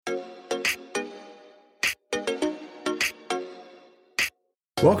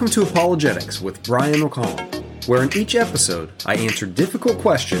Welcome to Apologetics with Brian McCollum, where in each episode I answer difficult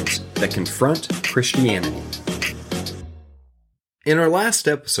questions that confront Christianity. In our last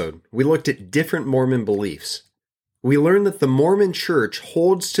episode, we looked at different Mormon beliefs. We learned that the Mormon Church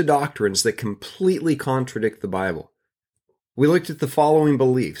holds to doctrines that completely contradict the Bible. We looked at the following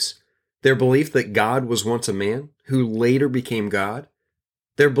beliefs: their belief that God was once a man who later became God,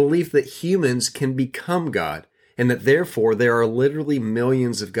 their belief that humans can become God, and that therefore there are literally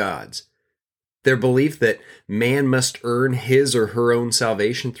millions of gods, their belief that man must earn his or her own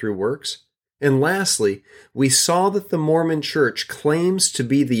salvation through works, and lastly, we saw that the Mormon Church claims to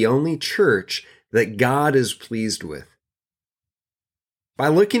be the only church that God is pleased with. By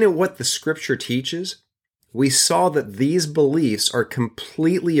looking at what the Scripture teaches, we saw that these beliefs are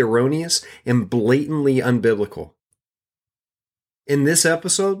completely erroneous and blatantly unbiblical. In this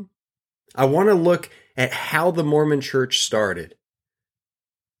episode, I want to look at how the Mormon Church started.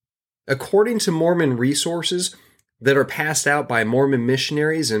 According to Mormon resources that are passed out by Mormon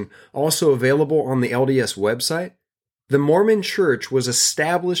missionaries and also available on the LDS website, the Mormon Church was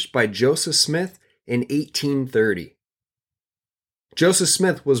established by Joseph Smith in 1830. Joseph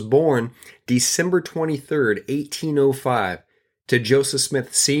Smith was born December 23, 1805, to Joseph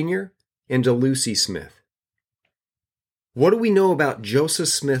Smith Sr. and to Lucy Smith. What do we know about Joseph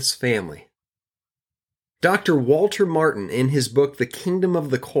Smith's family? Dr. Walter Martin, in his book The Kingdom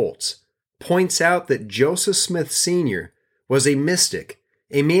of the Cults, points out that Joseph Smith Sr. was a mystic,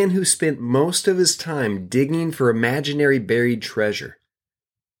 a man who spent most of his time digging for imaginary buried treasure.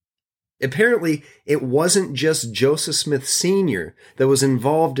 Apparently, it wasn't just Joseph Smith Sr. that was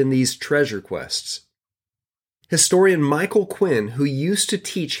involved in these treasure quests. Historian Michael Quinn, who used to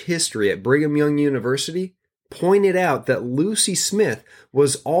teach history at Brigham Young University, pointed out that Lucy Smith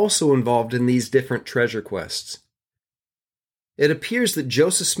was also involved in these different treasure quests. It appears that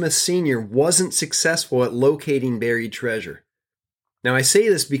Joseph Smith Sr. wasn't successful at locating buried treasure. Now, I say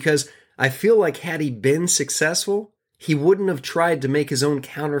this because I feel like had he been successful, he wouldn't have tried to make his own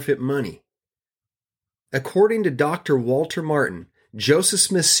counterfeit money. According to Dr. Walter Martin, Joseph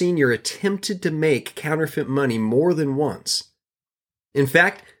Smith Sr. attempted to make counterfeit money more than once. In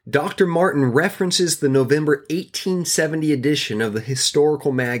fact, Dr. Martin references the November 1870 edition of the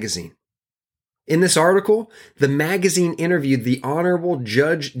Historical Magazine. In this article, the magazine interviewed the Honorable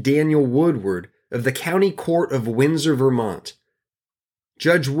Judge Daniel Woodward of the County Court of Windsor, Vermont.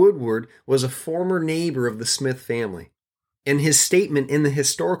 Judge Woodward was a former neighbor of the Smith family, and his statement in the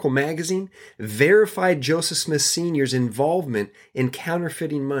Historical Magazine verified Joseph Smith Sr.'s involvement in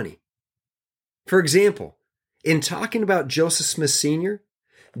counterfeiting money. For example, in talking about Joseph Smith Sr.,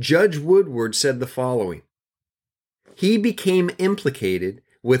 Judge Woodward said the following: "He became implicated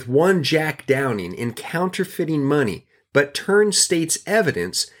with one Jack Downing in counterfeiting money, but turned state's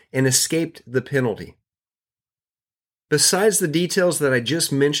evidence and escaped the penalty." Besides the details that I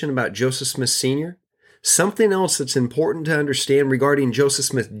just mentioned about Joseph Smith Sr., something else that's important to understand regarding Joseph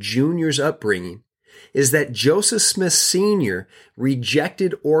Smith Jr.'s upbringing is that Joseph Smith Sr.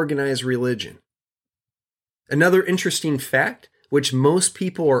 rejected organized religion. Another interesting fact, which most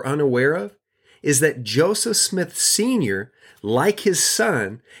people are unaware of, is that Joseph Smith Sr., like his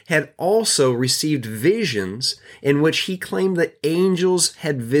son, had also received visions in which he claimed that angels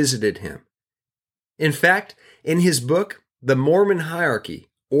had visited him. In fact, in his book, The Mormon Hierarchy,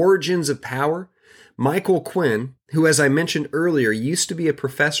 Origins of Power, Michael Quinn, who, as I mentioned earlier, used to be a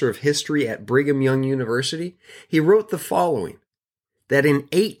professor of history at Brigham Young University, he wrote the following: that in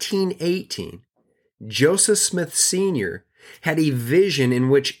 1818, Joseph Smith Sr. had a vision in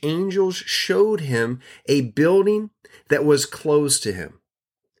which angels showed him a building that was closed to him.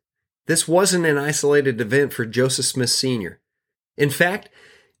 This wasn't an isolated event for Joseph Smith Sr. In fact,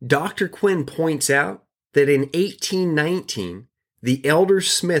 Dr. Quinn points out that in 1819, the elder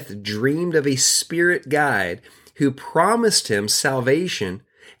Smith dreamed of a spirit guide who promised him salvation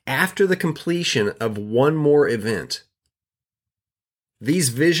after the completion of one more event. These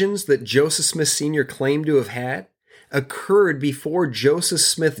visions that Joseph Smith Sr. claimed to have had occurred before Joseph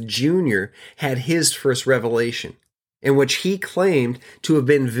Smith Jr. had his first revelation, in which he claimed to have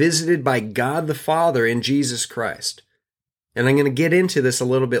been visited by God the Father in Jesus Christ. And I'm going to get into this a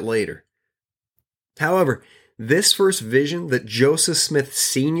little bit later. However, this first vision that Joseph Smith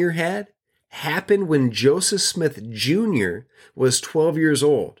Sr. had happened when Joseph Smith Jr. was 12 years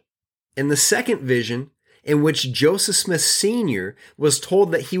old. And the second vision, in which Joseph Smith Sr. was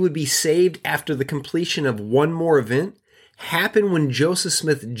told that he would be saved after the completion of one more event, happened when Joseph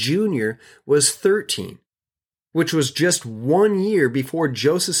Smith Jr. was 13, which was just 1 year before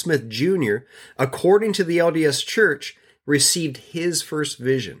Joseph Smith Jr., according to the LDS Church, received his first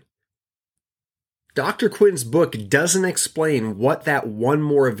vision. Dr. Quinn's book doesn't explain what that one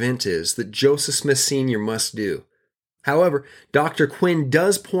more event is that Joseph Smith Sr. must do. However, Dr. Quinn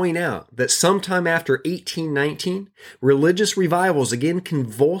does point out that sometime after 1819, religious revivals again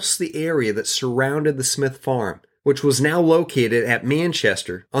convulsed the area that surrounded the Smith farm, which was now located at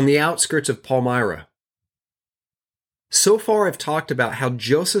Manchester on the outskirts of Palmyra. So far, I've talked about how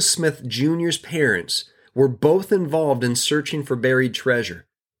Joseph Smith Jr.'s parents were both involved in searching for buried treasure,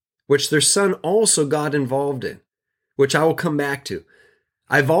 which their son also got involved in, which I will come back to.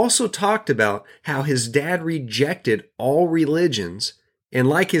 I've also talked about how his dad rejected all religions, and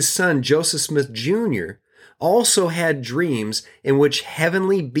like his son Joseph Smith Jr., also had dreams in which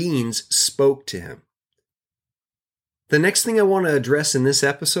heavenly beings spoke to him. The next thing I want to address in this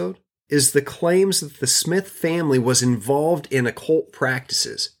episode is the claims that the Smith family was involved in occult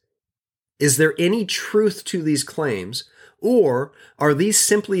practices. Is there any truth to these claims, or are these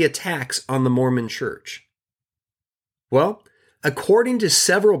simply attacks on the Mormon Church? Well, according to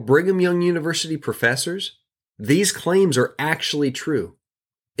several Brigham Young University professors, these claims are actually true.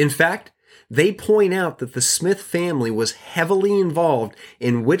 In fact, they point out that the Smith family was heavily involved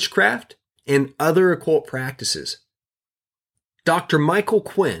in witchcraft and other occult practices. Dr. Michael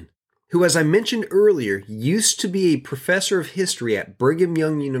Quinn, who, as I mentioned earlier, used to be a professor of history at Brigham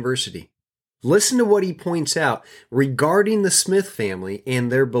Young University, listen to what he points out regarding the Smith family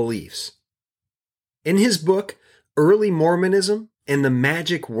and their beliefs. In his book, Early Mormonism and the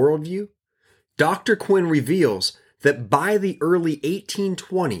Magic Worldview, Dr. Quinn reveals that by the early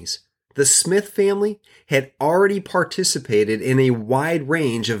 1820s, the Smith family had already participated in a wide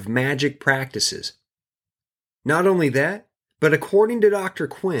range of magic practices. Not only that, but according to Dr.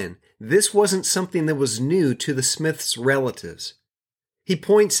 Quinn, this wasn't something that was new to the Smiths' relatives. He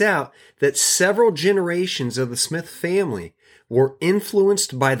points out that several generations of the Smith family were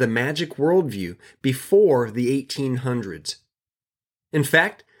influenced by the magic worldview before the 1800s. In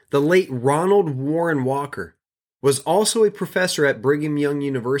fact, the late Ronald Warren Walker was also a professor at Brigham Young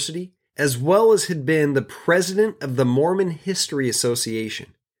University, as well as had been the president of the Mormon History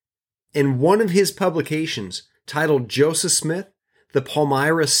Association. In one of his publications, titled Joseph Smith, the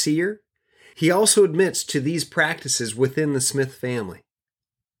Palmyra Seer, he also admits to these practices within the Smith family.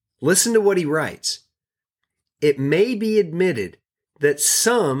 Listen to what he writes. It may be admitted that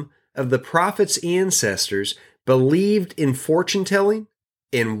some of the prophet's ancestors believed in fortune-telling,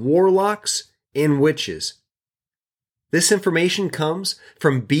 in warlocks, and witches. This information comes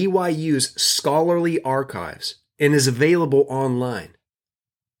from BYU's scholarly archives and is available online.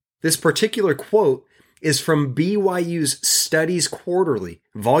 This particular quote is from BYU's Studies Quarterly,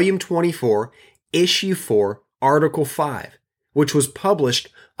 Volume 24, Issue 4, Article 5, which was published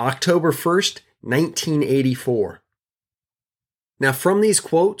October 1st, 1984. Now, from these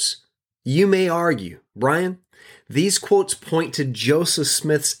quotes, you may argue, Brian, these quotes point to Joseph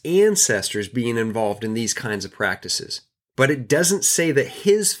Smith's ancestors being involved in these kinds of practices, but it doesn't say that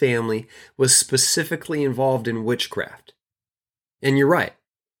his family was specifically involved in witchcraft. And you're right.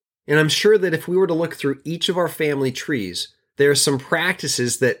 And I'm sure that if we were to look through each of our family trees, there are some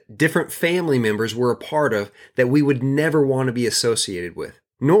practices that different family members were a part of that we would never want to be associated with,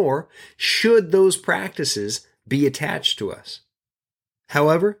 nor should those practices be attached to us.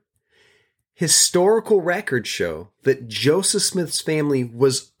 However, historical records show that Joseph Smith's family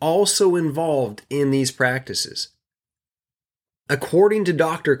was also involved in these practices. According to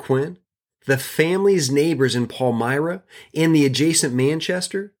Dr. Quinn, the family's neighbors in Palmyra and the adjacent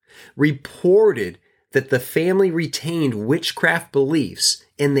Manchester reported that the family retained witchcraft beliefs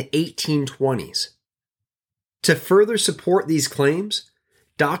in the 1820s. To further support these claims,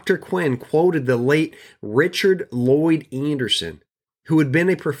 Dr. Quinn quoted the late Richard Lloyd Anderson, who had been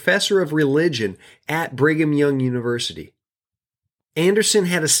a professor of religion at Brigham Young University. Anderson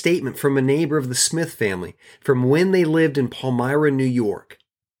had a statement from a neighbor of the Smith family from when they lived in Palmyra, New York.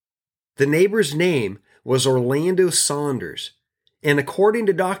 The neighbor's name was Orlando Saunders, and according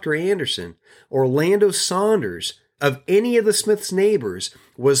to Dr. Anderson, Orlando Saunders, of any of the Smiths' neighbors,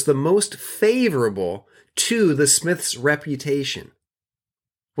 was the most favorable to the Smiths' reputation.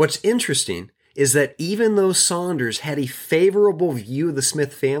 What's interesting is that even though Saunders had a favorable view of the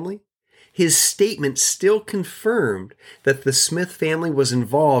Smith family, his statement still confirmed that the Smith family was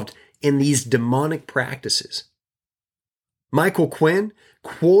involved in these demonic practices. Michael Quinn,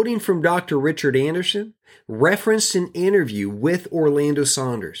 quoting from Dr. Richard Anderson, referenced an interview with Orlando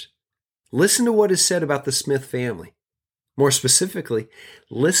Saunders. Listen to what is said about the Smith family. More specifically,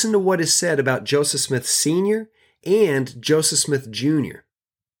 listen to what is said about Joseph Smith Sr. and Joseph Smith Jr.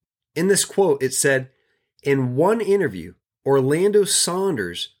 In this quote, it said, In one interview, Orlando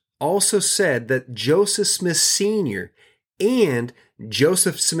Saunders also said that Joseph Smith Sr. and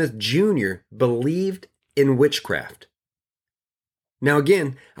Joseph Smith Jr. believed in witchcraft. Now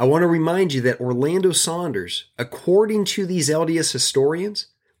again, I want to remind you that Orlando Saunders, according to these LDS historians,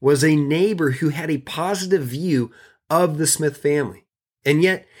 was a neighbor who had a positive view of the Smith family. And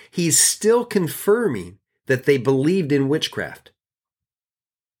yet, he's still confirming that they believed in witchcraft.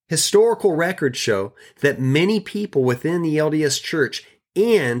 Historical records show that many people within the LDS Church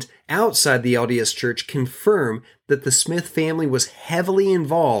and outside the LDS Church confirm that the Smith family was heavily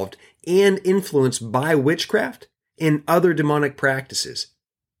involved and influenced by witchcraft and other demonic practices.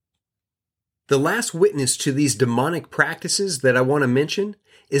 The last witness to these demonic practices that I want to mention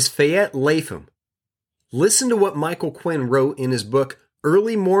is Fayette Latham. Listen to what Michael Quinn wrote in his book,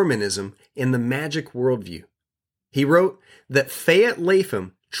 Early Mormonism and the Magic Worldview. He wrote that Fayette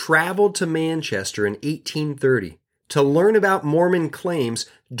Latham traveled to Manchester in 1830 to learn about Mormon claims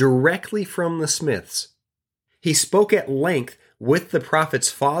directly from the Smiths. He spoke at length with the prophet's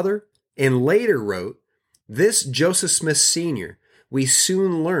father and later wrote, "This Joseph Smith Sr., we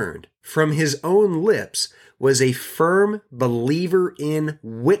soon learned from his own lips, was a firm believer in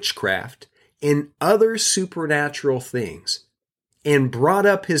witchcraft and other supernatural things, and brought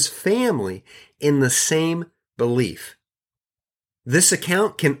up his family in the same belief." This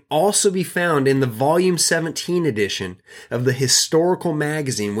account can also be found in the Volume 17 edition of the Historical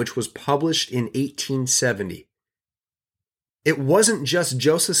Magazine, which was published in 1870. It wasn't just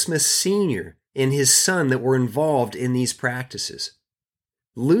Joseph Smith Sr. and his son that were involved in these practices.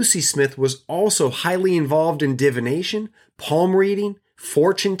 Lucy Smith was also highly involved in divination, palm reading,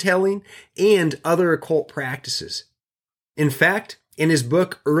 fortune telling, and other occult practices. In fact, in his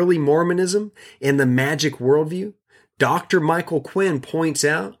book Early Mormonism and the Magic Worldview, Dr. Michael Quinn points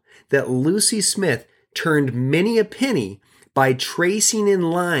out that Lucy Smith turned many a penny by tracing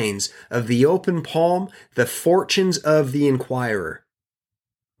in lines of the open palm the fortunes of the inquirer.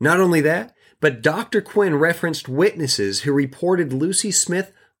 Not only that, but Dr. Quinn referenced witnesses who reported Lucy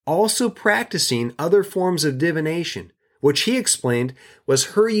Smith also practicing other forms of divination, which he explained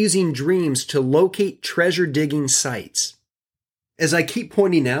was her using dreams to locate treasure-digging sites. As I keep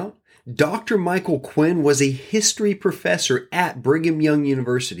pointing out, Dr. Michael Quinn was a history professor at Brigham Young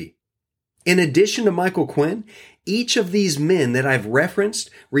University. In addition to Michael Quinn, each of these men that I've referenced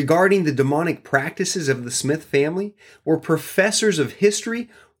regarding the demonic practices of the Smith family were professors of history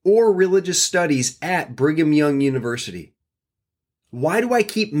or religious studies at Brigham Young University. Why do I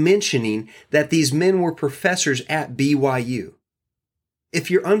keep mentioning that these men were professors at BYU?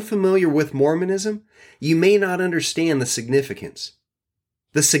 If you're unfamiliar with Mormonism, you may not understand the significance.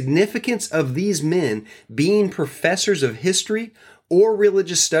 The significance of these men being professors of history or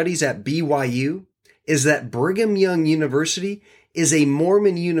religious studies at BYU is that Brigham Young University is a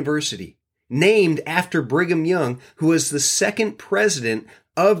Mormon university named after Brigham Young, who was the second president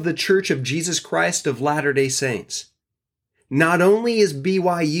of the Church of Jesus Christ of Latter-day Saints. Not only is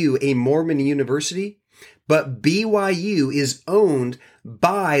BYU a Mormon university, but BYU is owned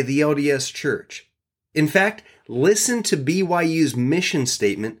by the LDS Church. In fact, listen to BYU's mission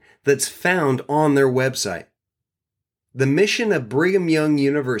statement that's found on their website. The mission of Brigham Young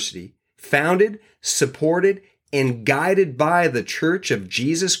University, founded, supported, and guided by the Church of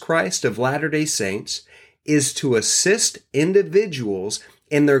Jesus Christ of Latter-day Saints, is to assist individuals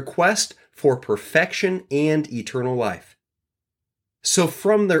in their quest for perfection and eternal life. So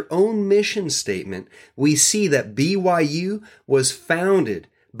from their own mission statement, we see that BYU was founded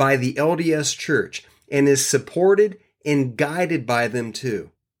by the LDS Church and is supported and guided by them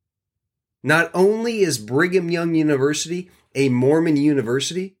too. Not only is Brigham Young University a Mormon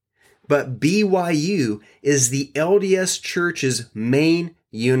university, but BYU is the LDS Church's main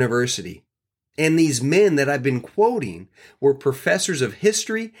university. And these men that I've been quoting were professors of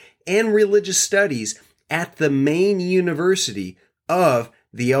history and religious studies at the main university of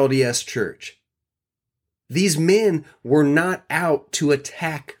the LDS Church. These men were not out to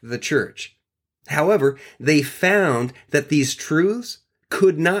attack the church. However, they found that these truths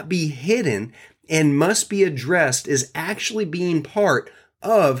could not be hidden and must be addressed as actually being part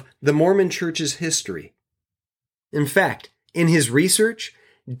of the Mormon Church's history. In fact, in his research,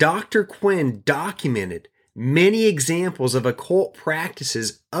 Dr. Quinn documented many examples of occult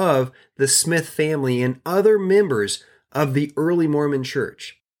practices of the Smith family and other members of the early Mormon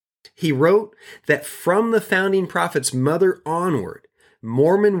Church. He wrote that from the founding prophet's mother onward,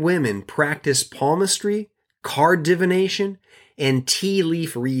 Mormon women practiced palmistry, card divination, and tea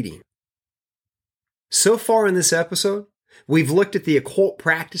leaf reading. So far in this episode, We've looked at the occult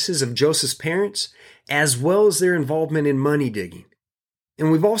practices of Joseph's parents, as well as their involvement in money digging.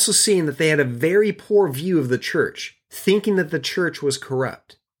 And we've also seen that they had a very poor view of the church, thinking that the church was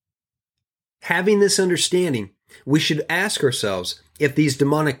corrupt. Having this understanding, we should ask ourselves if these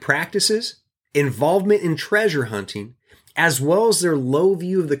demonic practices, involvement in treasure hunting, as well as their low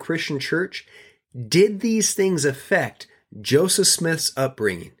view of the Christian church, did these things affect Joseph Smith's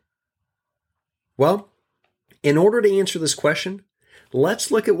upbringing? Well, in order to answer this question,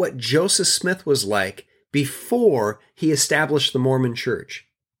 let's look at what Joseph Smith was like before he established the Mormon Church.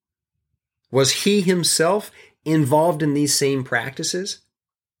 Was he himself involved in these same practices?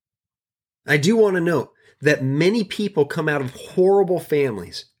 I do want to note that many people come out of horrible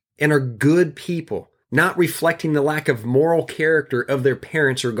families and are good people, not reflecting the lack of moral character of their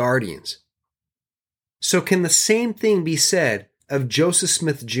parents or guardians. So can the same thing be said of Joseph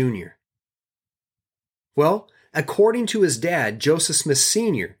Smith Jr.? Well, according to his dad, Joseph Smith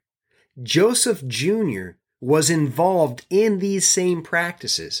Sr., Joseph Jr. was involved in these same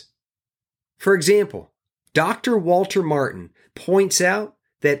practices. For example, Dr. Walter Martin points out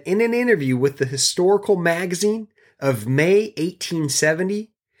that in an interview with the Historical Magazine of May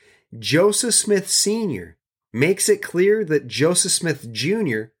 1870, Joseph Smith Sr. makes it clear that Joseph Smith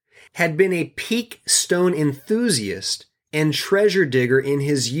Jr. had been a peak stone enthusiast and treasure digger in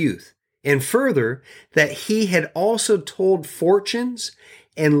his youth, and further, that he had also told fortunes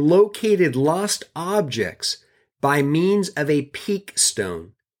and located lost objects by means of a peak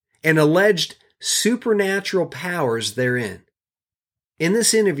stone and alleged supernatural powers therein. In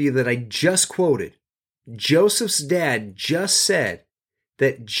this interview that I just quoted, Joseph's dad just said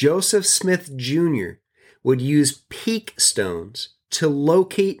that Joseph Smith Jr. would use peak stones to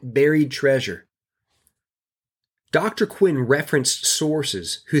locate buried treasure. Dr. Quinn referenced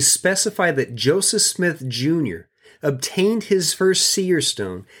sources who specify that Joseph Smith Jr. obtained his first seer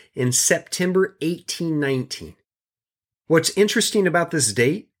stone in September 1819. What's interesting about this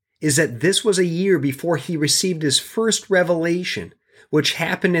date is that this was a year before he received his first revelation, which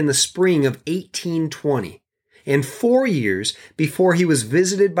happened in the spring of 1820, and 4 years before he was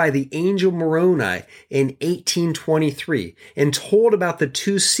visited by the angel Moroni in 1823 and told about the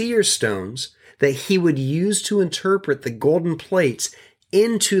 2 seer stones that he would use to interpret the golden plates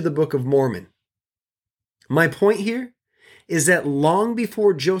into the Book of Mormon. My point here is that long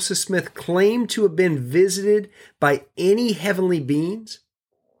before Joseph Smith claimed to have been visited by any heavenly beings,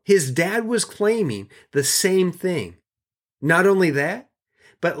 his dad was claiming the same thing. Not only that,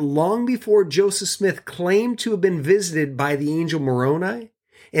 but long before Joseph Smith claimed to have been visited by the angel Moroni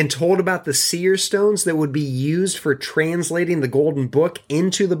and told about the seer stones that would be used for translating the Golden Book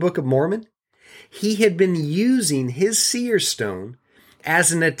into the Book of Mormon, he had been using his seer stone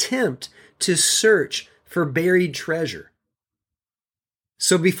as an attempt to search for buried treasure.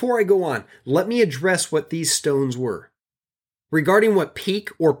 So before I go on, let me address what these stones were. Regarding what peak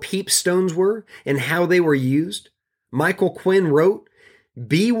or peep stones were and how they were used, Michael Quinn wrote,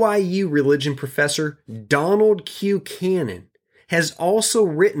 BYU religion professor Donald Q. Cannon has also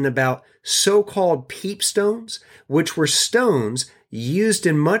written about so-called peep stones, which were stones used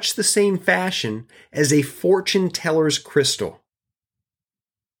in much the same fashion as a fortune teller's crystal.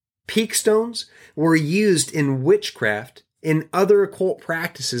 Peak stones were used in witchcraft and other occult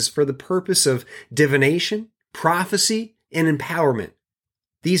practices for the purpose of divination, prophecy, and empowerment.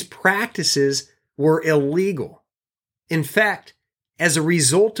 These practices were illegal. In fact, as a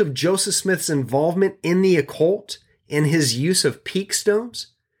result of Joseph Smith's involvement in the occult and his use of peak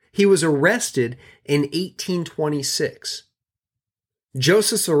stones, he was arrested in 1826.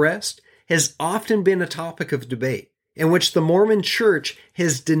 Joseph's arrest has often been a topic of debate, in which the Mormon Church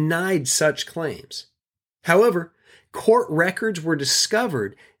has denied such claims. However, court records were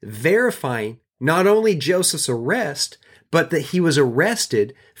discovered verifying not only Joseph's arrest, but that he was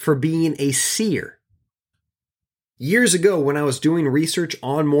arrested for being a seer. Years ago, when I was doing research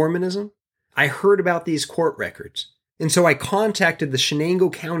on Mormonism, I heard about these court records, and so I contacted the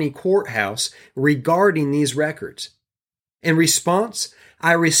Shenango County Courthouse regarding these records. In response,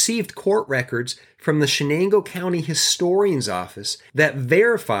 I received court records from the Shenango County Historian's Office that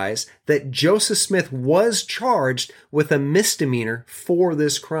verifies that Joseph Smith was charged with a misdemeanor for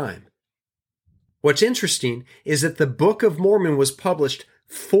this crime. What's interesting is that the Book of Mormon was published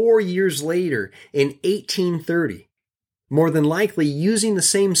 4 years later in 1830, more than likely using the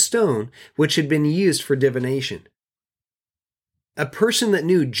same stone which had been used for divination. A person that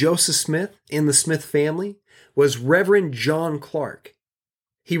knew Joseph Smith and the Smith family was Reverend John Clark.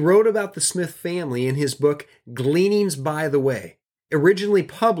 He wrote about the Smith family in his book Gleanings by the Way, originally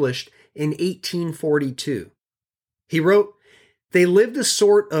published in 1842. He wrote, "They lived a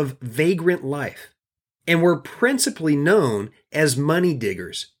sort of vagrant life and were principally known as money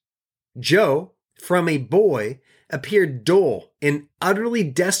diggers. Joe, from a boy, appeared dull and utterly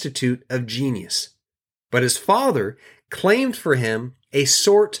destitute of genius, but his father claimed for him a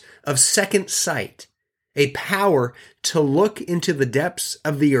sort of second sight, a power to look into the depths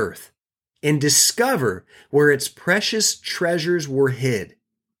of the earth and discover where its precious treasures were hid.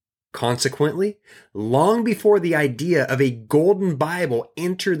 Consequently, long before the idea of a golden Bible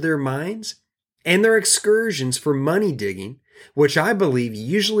entered their minds, and their excursions for money digging, which I believe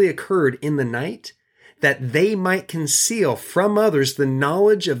usually occurred in the night, that they might conceal from others the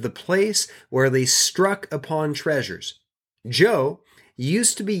knowledge of the place where they struck upon treasures, Joe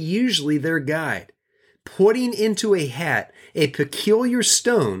used to be usually their guide, putting into a hat a peculiar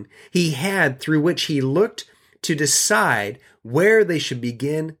stone he had through which he looked to decide where they should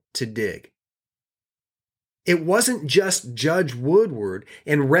begin to dig." It wasn't just Judge Woodward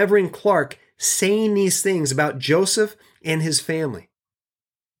and Reverend Clark saying these things about Joseph and his family.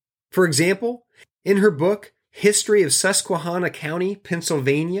 For example, in her book, History of Susquehanna County,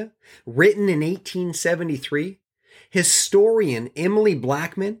 Pennsylvania, written in 1873, historian Emily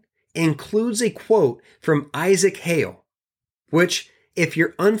Blackman includes a quote from Isaac Hale, which, if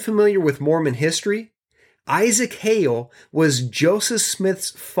you're unfamiliar with Mormon history, Isaac Hale was Joseph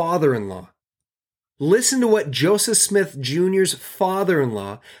Smith's father-in-law. Listen to what Joseph Smith Jr.'s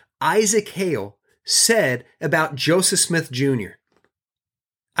father-in-law, Isaac Hale, said about Joseph Smith Jr.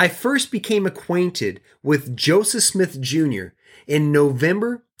 "I first became acquainted with Joseph Smith Jr. in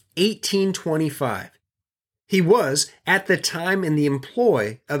November 1825. He was at the time in the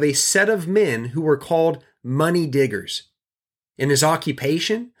employ of a set of men who were called money diggers, and his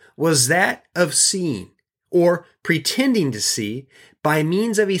occupation was that of seeing, or pretending to see, by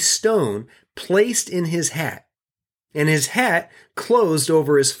means of a stone placed in his hat, and his hat closed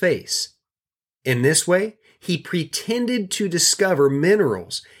over his face. In this way, he pretended to discover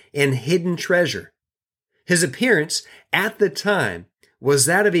minerals and hidden treasure. His appearance at the time was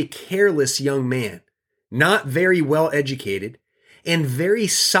that of a careless young man, not very well educated, and very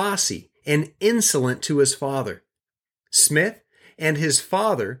saucy and insolent to his father. Smith and his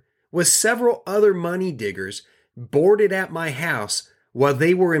father, with several other money diggers, boarded at my house while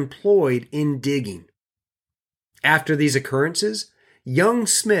they were employed in digging. After these occurrences, young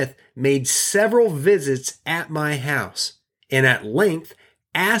Smith made several visits at my house, and at length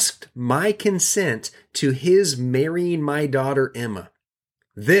asked my consent to his marrying my daughter Emma.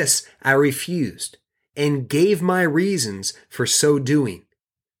 This I refused, and gave my reasons for so doing,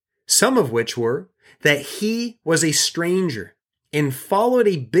 some of which were that he was a stranger and followed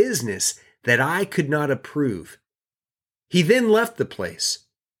a business that I could not approve. He then left the place.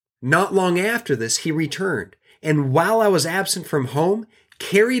 Not long after this, he returned, and while I was absent from home,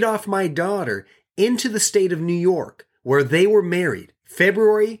 carried off my daughter into the state of New York, where they were married,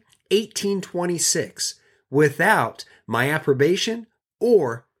 February 1826, without my approbation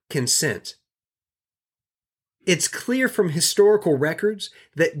or consent. It's clear from historical records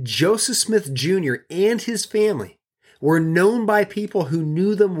that Joseph Smith Jr. and his family were known by people who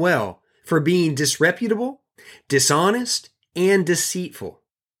knew them well for being disreputable, dishonest, and deceitful.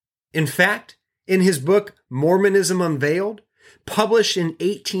 In fact, in his book Mormonism Unveiled, published in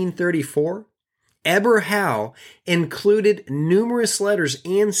 1834, Eber Howe included numerous letters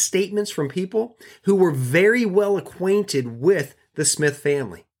and statements from people who were very well acquainted with the Smith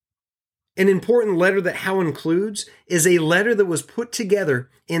family. An important letter that Howe includes is a letter that was put together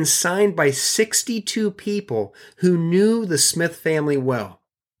and signed by 62 people who knew the Smith family well.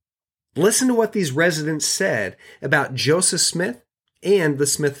 Listen to what these residents said about Joseph Smith and the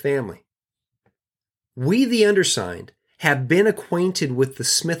Smith family. "We, the undersigned, have been acquainted with the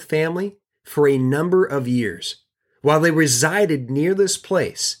Smith family for a number of years, while they resided near this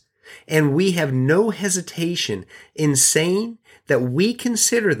place, and we have no hesitation in saying that we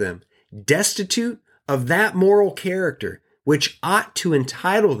consider them destitute of that moral character which ought to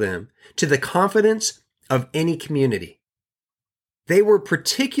entitle them to the confidence of any community. They were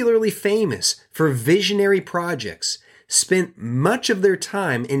particularly famous for visionary projects, spent much of their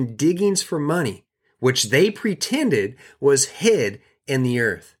time in diggings for money, which they pretended was hid in the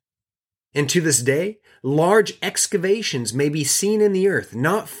earth. And to this day, large excavations may be seen in the earth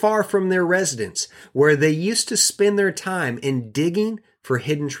not far from their residence, where they used to spend their time in digging for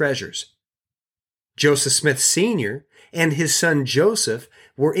hidden treasures. Joseph Smith Sr. and his son Joseph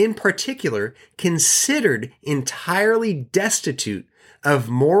were in particular considered entirely destitute of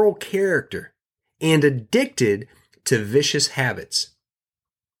moral character and addicted to vicious habits."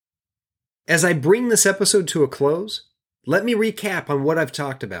 As I bring this episode to a close, let me recap on what I've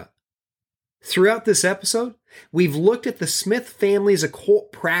talked about. Throughout this episode, we've looked at the Smith family's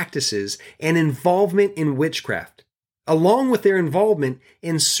occult practices and involvement in witchcraft, along with their involvement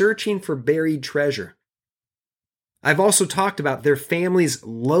in searching for buried treasure. I've also talked about their family's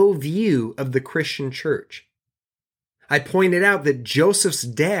low view of the Christian church. I pointed out that Joseph's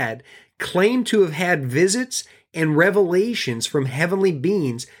dad claimed to have had visits and revelations from heavenly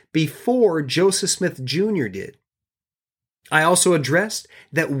beings before Joseph Smith Jr. did. I also addressed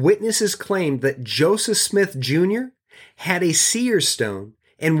that witnesses claimed that Joseph Smith Jr. had a seer stone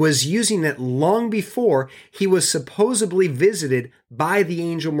and was using it long before he was supposedly visited by the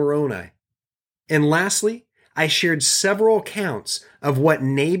angel Moroni. And lastly, I shared several accounts of what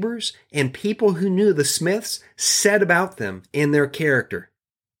neighbors and people who knew the Smiths said about them and their character.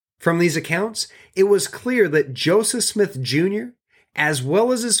 From these accounts, it was clear that Joseph Smith Jr., as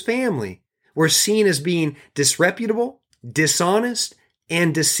well as his family, were seen as being disreputable, dishonest,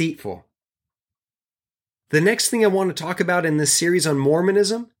 and deceitful. The next thing I want to talk about in this series on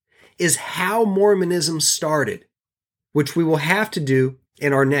Mormonism is how Mormonism started, which we will have to do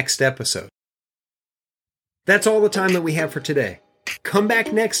in our next episode. That's all the time that we have for today. Come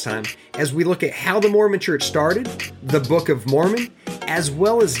back next time as we look at how the Mormon Church started, the Book of Mormon, as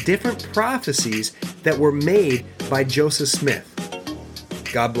well as different prophecies that were made by Joseph Smith.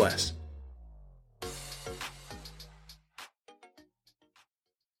 God bless.